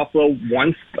on Buffalo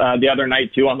once the other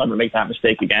night too. I'll never make that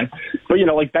mistake again. But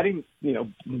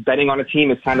betting on a team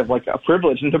is kind of like a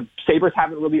privilege, and the Sabres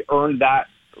haven't really earned that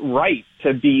right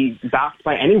to be backed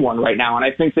by anyone right now. And I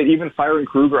think that even firing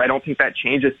Kruger, I don't think that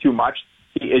changes too much.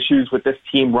 The issues with this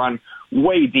team run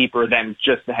way deeper than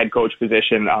just the head coach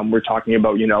position. We're talking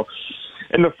about,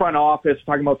 in the front office,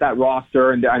 talking about that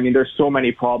roster, and I mean, there's so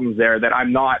many problems there that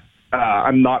I'm not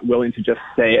willing to just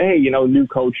say, hey, new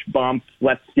coach bump,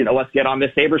 let's get on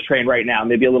this Sabres train right now,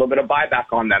 maybe a little bit of buyback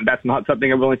on them. That's not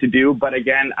something I'm willing to do. But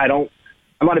again, I'm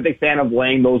not a big fan of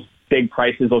laying those big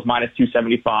prices, those minus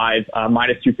 275,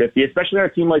 minus 250, especially on a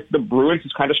team like the Bruins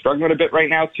who's kind of struggling a bit right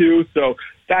now too. So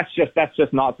that's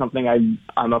just not something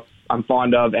I'm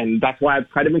fond of, and that's why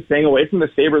I've kind of been staying away from the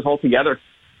Sabres altogether.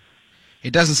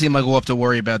 It doesn't seem like we'll have to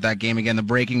worry about that game again. The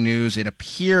breaking news, it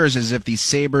appears as if the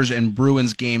Sabres and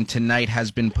Bruins game tonight has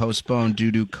been postponed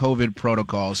due to COVID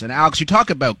protocols. And Alex, you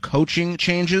talk about coaching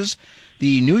changes.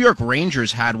 The New York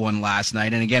Rangers had one last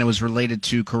night, and again, it was related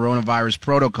to coronavirus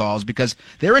protocols because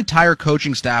their entire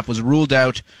coaching staff was ruled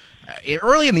out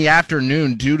early in the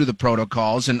afternoon due to the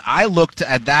protocols, and I looked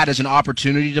at that as an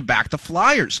opportunity to back the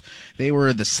Flyers. They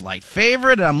were the slight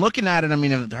favorite, and I'm looking at it, I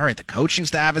mean, all right, the coaching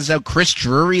staff is out. Chris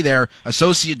Drury, their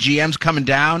associate GM's coming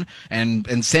down and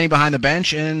standing behind the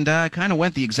bench, and kind of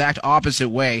went the exact opposite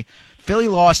way. Philly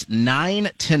lost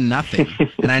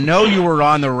 9-0, and I know you were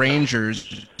on the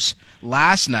Rangers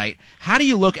last night. How do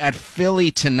you look at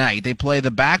Philly tonight? They play the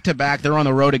back-to-back. They're on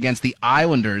the road against the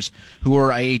Islanders, who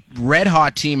are a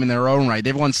red-hot team in their own right.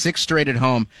 They've won 6 straight at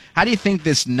home. How do you think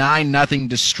this 9-0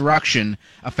 destruction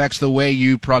affects the way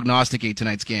you prognosticate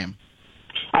tonight's game?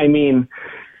 I mean,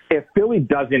 if Philly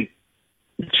doesn't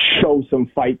show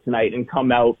some fight tonight and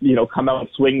come out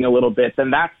swinging a little bit,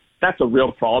 then that's a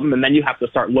real problem. And then you have to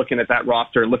start looking at that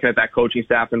roster, looking at that coaching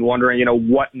staff, and wondering,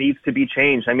 what needs to be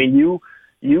changed. I mean,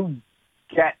 you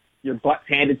get your butts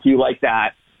handed to you like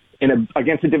that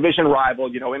against a division rival,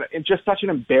 in just such an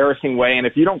embarrassing way. And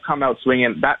if you don't come out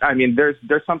swinging,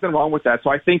 there's something wrong with that. So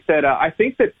I think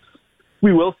that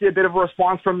we will see a bit of a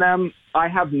response from them. I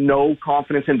have no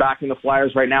confidence in backing the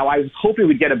Flyers right now. I was hoping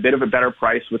we'd get a bit of a better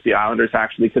price with the Islanders,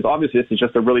 actually, because obviously this is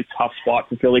just a really tough spot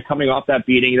for Philly coming off that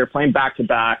beating. They're playing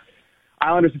back-to-back.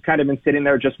 Islanders have kind of been sitting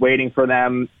there just waiting for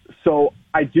them. So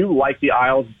I do like the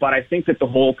Isles, but I think that the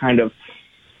whole kind of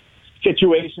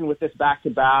situation with this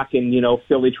back-to-back and,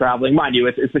 Philly traveling, mind you,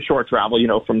 it's a short travel,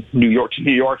 from New York to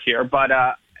New York here, but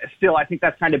still, I think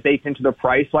that's kind of baked into the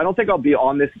price. So I don't think I'll be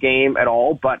on this game at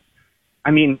all, but I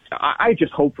mean, I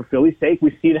just hope for Philly's sake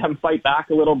we see them fight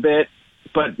back a little bit.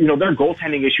 But, their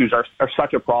goaltending issues are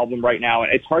such a problem right now,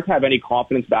 and it's hard to have any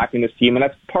confidence back in this team, and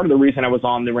that's part of the reason I was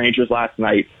on the Rangers last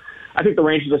night. I think the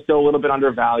Rangers are still a little bit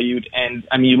undervalued, and,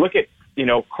 I mean, you look at,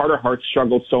 Carter Hart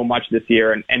struggled so much this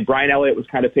year, and Brian Elliott was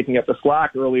kind of picking up the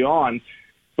slack early on,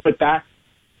 but that's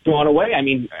gone away. I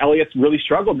mean, Elliott's really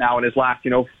struggled now in his last,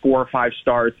 4 or 5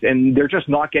 starts, and they're just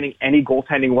not getting any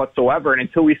goaltending whatsoever. And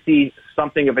until we see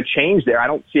something of a change there, I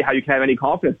don't see how you can have any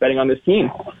confidence betting on this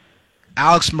team.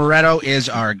 Alex Moretto is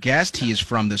our guest. He is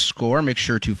from The Score. Make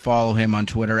sure to follow him on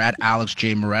Twitter at Alex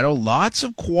J. Moretto. Lots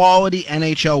of quality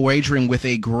NHL wagering with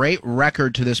a great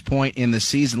record to this point in the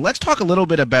season. Let's talk a little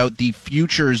bit about the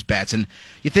futures bets. And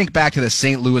you think back to the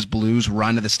St. Louis Blues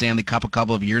run to the Stanley Cup a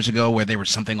couple of years ago where they were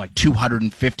something like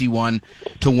 251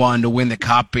 to 1 to win the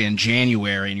Cup in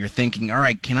January. And you're thinking, all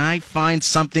right, can I find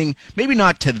something, maybe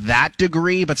not to that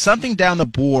degree, but something down the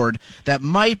board that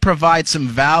might provide some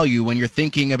value when you're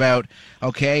thinking about,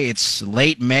 okay, it's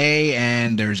late May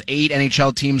and there's 8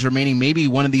 NHL teams remaining. Maybe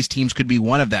one of these teams could be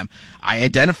one of them. I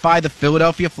identify the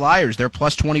Philadelphia Flyers. They're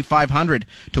plus 2,500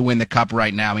 to win the Cup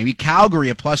right now. Maybe Calgary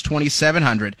at plus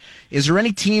 2,700. Is there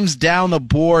any teams down the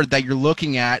board that you're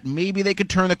looking at? Maybe they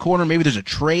could turn the corner. Maybe there's a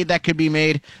trade that could be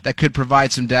made that could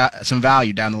provide some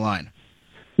value down the line.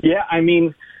 Yeah, I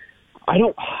mean, I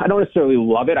don't necessarily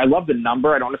love it. I love the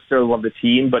number. I don't necessarily love the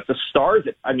team, but the Stars,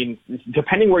 I mean,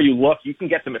 depending where you look, you can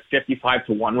get them at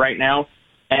 55-1 right now.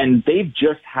 And they've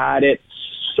just had it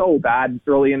so bad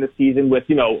early in the season with,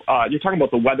 you're talking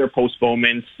about the weather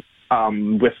postponements,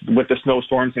 with the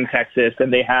snowstorms in Texas,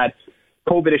 and they had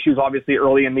COVID issues obviously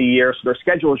early in the year, so their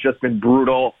schedule has just been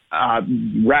brutal.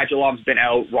 Radulov's been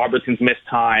out, Robertson's missed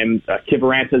time,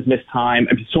 Kivaranta's missed time.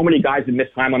 I mean, so many guys have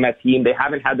missed time on that team. They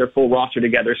haven't had their full roster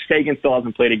together. Sagan still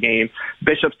hasn't played a game.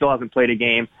 Bishop still hasn't played a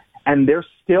game. And they're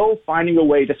still finding a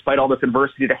way, despite all this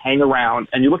adversity, to hang around.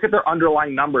 And you look at their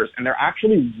underlying numbers, and they're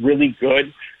actually really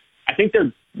good. I think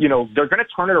they're going to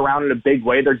turn it around in a big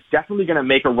way. They're definitely going to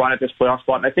make a run at this playoff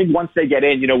spot. And I think once they get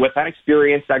in, with that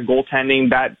experience, that goaltending,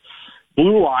 that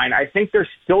blue line, I think they're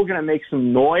still going to make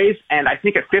some noise. And I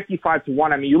think at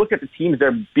 55-1, I mean, you look at the teams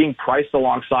they're being priced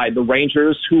alongside, the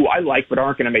Rangers, who I like but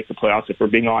aren't going to make the playoffs, if we're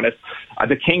being honest.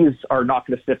 The Kings are not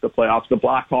going to sniff the playoffs. The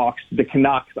Blackhawks, the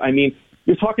Canucks. I mean,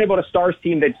 you're talking about a Stars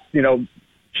team that's,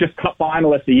 just cut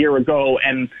finalists a year ago,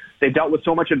 and they dealt with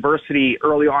so much adversity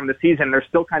early on in the season. They're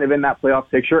still kind of in that playoff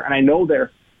picture, and I know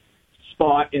their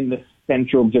spot in the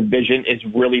Central Division is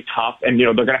really tough, and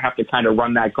they're going to have to kind of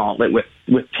run that gauntlet with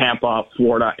Tampa,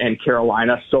 Florida, and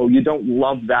Carolina. So you don't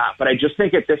love that, but I just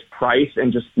think at this price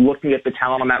and just looking at the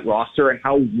talent on that roster and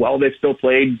how well they've still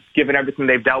played, given everything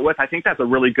they've dealt with, I think that's a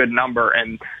really good number.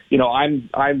 And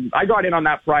I got in on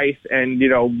that price, and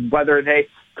whether they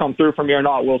come through for me or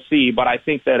not, we'll see. But I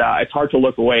think that it's hard to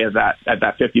look away at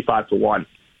that 55-1.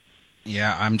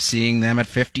 Yeah, I'm seeing them at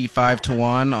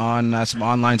 55-1 on some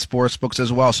online sports books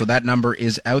as well. So that number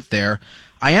is out there.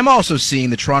 I am also seeing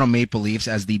the Toronto Maple Leafs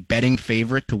as the betting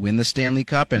favorite to win the Stanley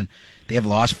Cup, and they have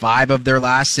lost 5 of their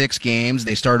last 6 games.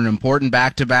 They start an important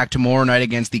back-to-back tomorrow night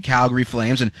against the Calgary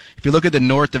Flames. And if you look at the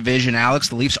North Division, Alex,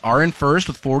 the Leafs are in first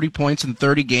with 40 points in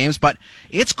 30 games, but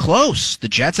it's close. The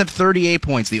Jets have 38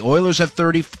 points. The Oilers have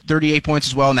 38 points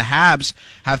as well, and the Habs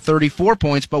have 34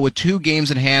 points, but with 2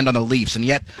 games in hand on the Leafs. And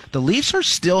yet the Leafs are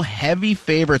still heavy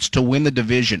favorites to win the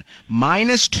division,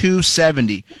 minus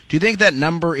 270. Do you think that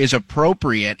number is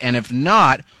appropriate? And if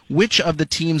not, which of the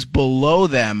teams below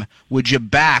them would you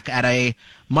back at a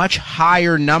much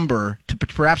higher number to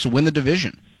perhaps win the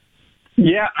division?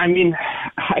 Yeah, I mean,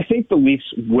 I think the Leafs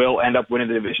will end up winning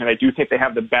the division. I do think they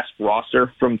have the best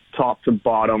roster from top to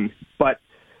bottom, but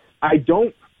I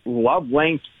don't love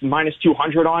laying minus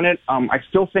 200 on it. I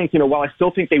still think, while I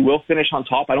still think they will finish on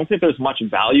top, I don't think there's much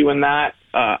value in that.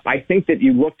 I think that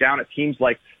you look down at teams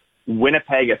like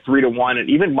Winnipeg at 3-1 and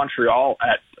even Montreal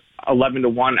at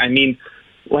 11-1. I mean,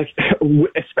 and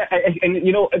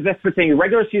that's the thing.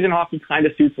 Regular season hockey kind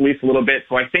of suits the Leafs a little bit.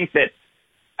 So I think at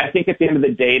the end of the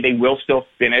day, they will still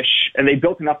finish, and they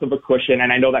built enough of a cushion.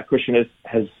 And I know that cushion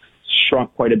has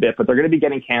shrunk quite a bit, but they're going to be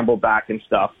getting Campbell back and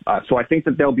stuff. So I think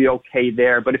that they'll be okay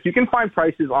there. But if you can find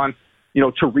prices on,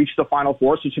 to reach the Final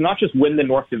Four, so to not just win the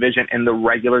North Division in the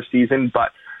regular season,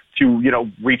 but to,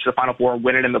 reach the Final Four and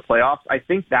win it in the playoffs, I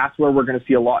think that's where we're going to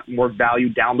see a lot more value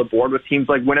down the board with teams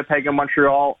like Winnipeg and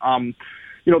Montreal.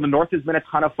 The North has been a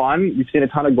ton of fun. We've seen a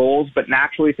ton of goals, but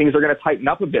naturally things are going to tighten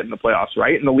up a bit in the playoffs,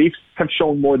 right? And the Leafs have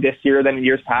shown more this year than in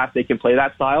years past. They can play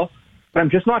that style, but I'm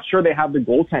just not sure they have the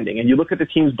goaltending. And you look at the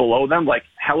teams below them, like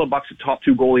Hellebuck's the top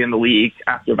 2 goalie in the league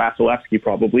after Vasilevsky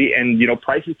probably. And,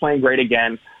 Price is playing great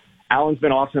again. Allen's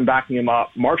been awesome backing him up.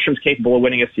 Markstrom's capable of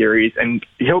winning a series, and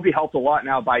he'll be helped a lot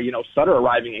now by, Sutter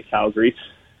arriving in Calgary.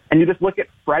 And you just look at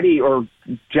Freddie or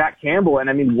Jack Campbell, and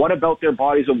I mean, what about their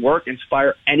bodies of work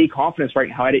inspire any confidence right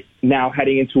now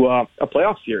heading into a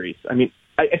playoff series? I mean,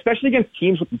 especially against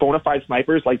teams with bona fide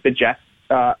snipers like the Jets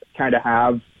kind of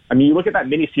have. I mean, you look at that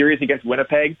mini series against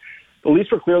Winnipeg. The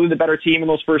Leafs were clearly the better team in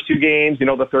those first 2 games.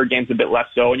 The third game's a bit less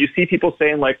so. And you see people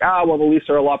saying like, the Leafs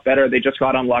are a lot better. They just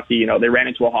got unlucky. They ran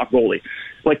into a hot goalie.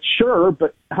 Like, sure,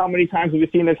 but how many times have we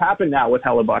seen this happen now with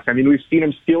Hellebuck? I mean, we've seen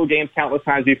him steal games countless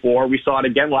times before. We saw it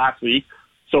again last week.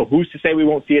 So who's to say we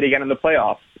won't see it again in the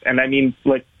playoffs? And I mean,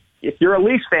 like, if you're a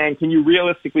Leafs fan, can you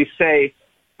realistically say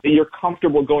that you're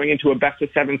comfortable going into a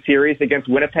best-of-7 series against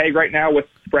Winnipeg right now with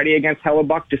Freddie against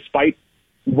Hellebuck, despite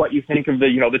what you think of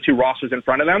the 2 rosters in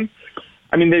front of them?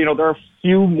 I mean, there are a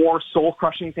few more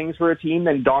soul-crushing things for a team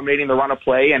than dominating the run of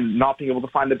play and not being able to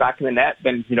find the back of the net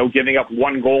than, giving up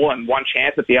 1 goal and 1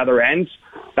 chance at the other end.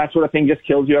 That sort of thing just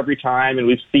kills you every time, and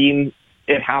we've seen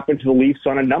it happen to the Leafs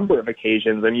on a number of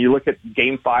occasions. I mean, you look at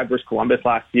Game 5 versus Columbus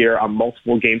last year,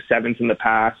 multiple Game 7s in the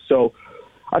past. So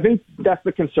I think that's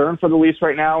the concern for the Leafs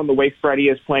right now and the way Freddie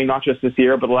is playing, not just this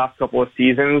year, but the last couple of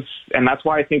seasons. And that's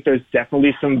why I think there's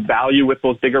definitely some value with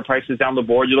those bigger prices down the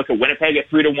board. You look at Winnipeg at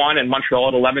 3-1 and Montreal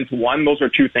at 11-1. Those are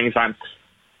 2 things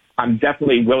I'm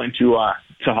definitely willing to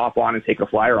hop on and take a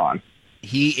flyer on.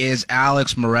 He is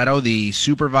Alex Moretto, the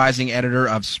supervising editor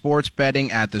of sports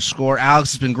betting at The Score.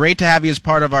 Alex, it's been great to have you as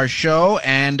part of our show,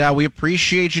 and we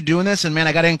appreciate you doing this. And, man,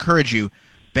 I got to encourage you,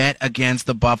 bet against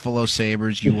the Buffalo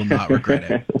Sabres. You will not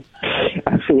regret it.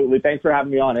 Absolutely. Thanks for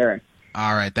having me on, Aaron.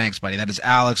 All right, thanks, buddy. That is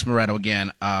Alex Moretto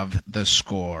again of The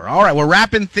Score. All right, we're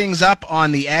wrapping things up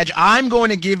on the Edge. I'm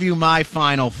going to give you my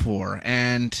Final Four.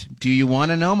 And do you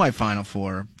want to know my Final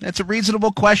Four? That's a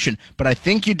reasonable question, but I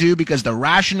think you do because the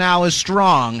rationale is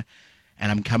strong,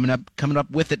 and I'm coming up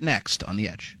with it next on the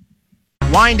Edge.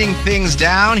 Winding things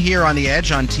down here on the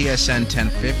Edge on TSN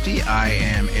 1050, I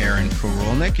am Aaron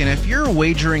Korolnik, and if you're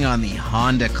wagering on the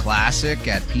Honda Classic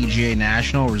at PGA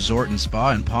National Resort and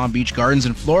Spa in Palm Beach Gardens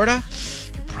in Florida,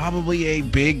 you're probably a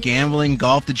big gambling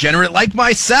golf degenerate like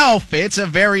myself. It's a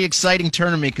very exciting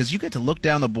tournament because you get to look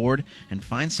down the board and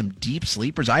find some deep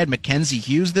sleepers. I had Mackenzie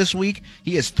Hughes this week.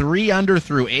 He is 3 under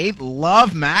through 8.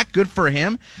 Love Mac. Good for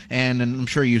him. And I'm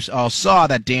sure you all saw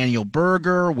that Daniel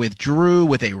Berger withdrew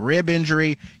with a rib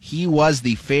injury. He was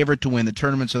the favorite to win the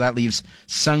tournament, so that leaves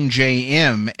Sung Jae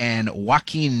Im and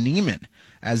Joaquin Niemann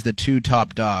as the 2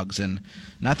 top dogs. And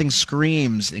nothing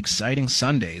screams exciting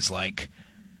Sundays like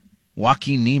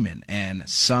Joaquin Niemann and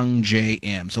Sung Jae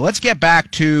Im. So let's get back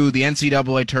to the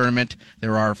NCAA tournament.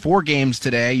 There are 4 games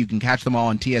today. You can catch them all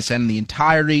on TSN, the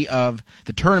entirety of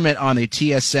the tournament on the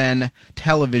TSN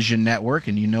television network,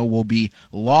 and we'll be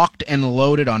locked and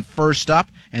loaded on First Up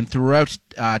and throughout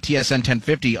TSN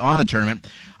 1050 on the tournament.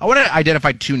 I want to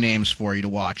identify 2 names for you to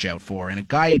watch out for, and a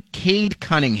guy, Cade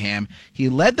Cunningham. He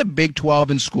led the Big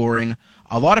 12 in scoring.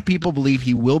 A lot of people believe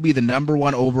he will be the number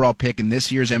 1 overall pick in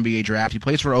this year's NBA draft. He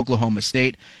plays for Oklahoma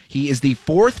State. He is the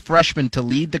 4th freshman to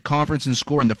lead the conference in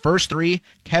scoring. The first 3,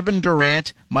 Kevin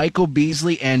Durant, Michael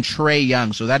Beasley, and Trae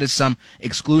Young. So that is some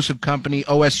exclusive company.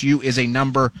 OSU is a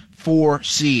number 4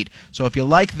 seed. So if you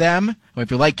like them, or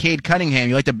if you like Cade Cunningham,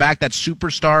 you like to back that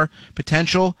superstar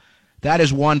potential, that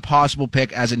is one possible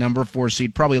pick as a number 4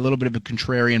 seed, probably a little bit of a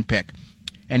contrarian pick.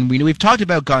 And we've talked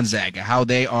about Gonzaga, how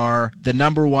they are the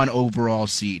number 1 overall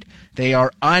seed. They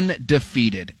are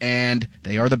undefeated, and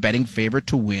they are the betting favorite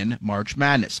to win March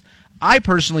Madness. I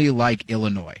personally like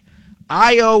Illinois.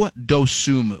 Ayo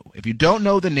Dosunmu. If you don't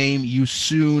know the name, you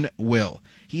soon will.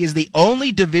 He is the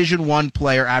only Division I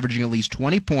player averaging at least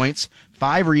 20 points,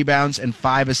 5 rebounds, and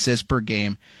 5 assists per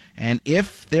game. And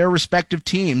if their respective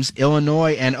teams,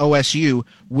 Illinois and OSU,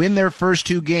 win their first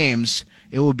 2 games,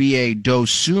 it will be a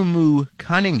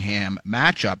Dosunmu-Cunningham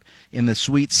matchup in the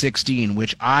Sweet 16,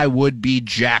 which I would be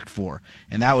jacked for.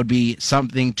 And that would be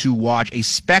something to watch, a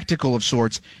spectacle of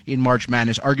sorts in March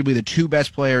Madness. Arguably the 2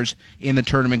 best players in the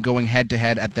tournament going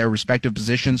head-to-head at their respective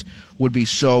positions would be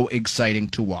so exciting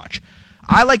to watch.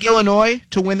 I like Illinois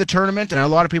to win the tournament, and a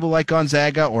lot of people like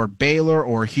Gonzaga or Baylor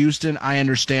or Houston. I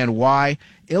understand why.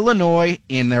 Illinois,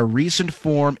 in their recent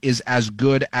form, is as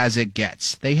good as it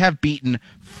gets. They have beaten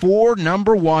 4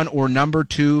 number 1 or number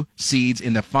 2 seeds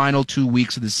in the final 2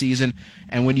 weeks of the season.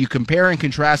 And when you compare and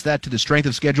contrast that to the strength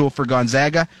of schedule for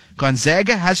Gonzaga,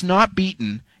 Gonzaga has not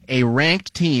beaten a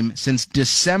ranked team since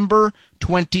December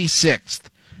 26th.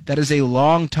 That is a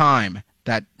long time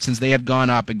since they have gone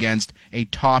up against a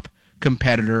top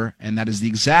competitor, and that is the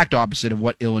exact opposite of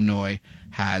what Illinois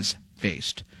has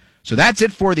faced. So that's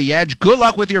it for the Edge. Good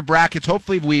luck with your brackets.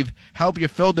 Hopefully we've helped you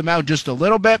fill them out just a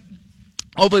little bit.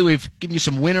 Hopefully we've given you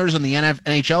some winners on the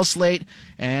NHL slate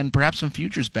and perhaps some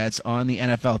futures bets on the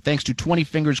NFL. Thanks to 20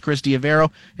 Fingers Chris Diavero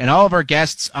and all of our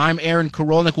guests. I'm Aaron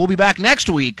Korolnik. We'll be back next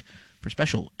week for a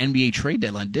special NBA trade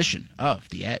deadline edition of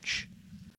The Edge.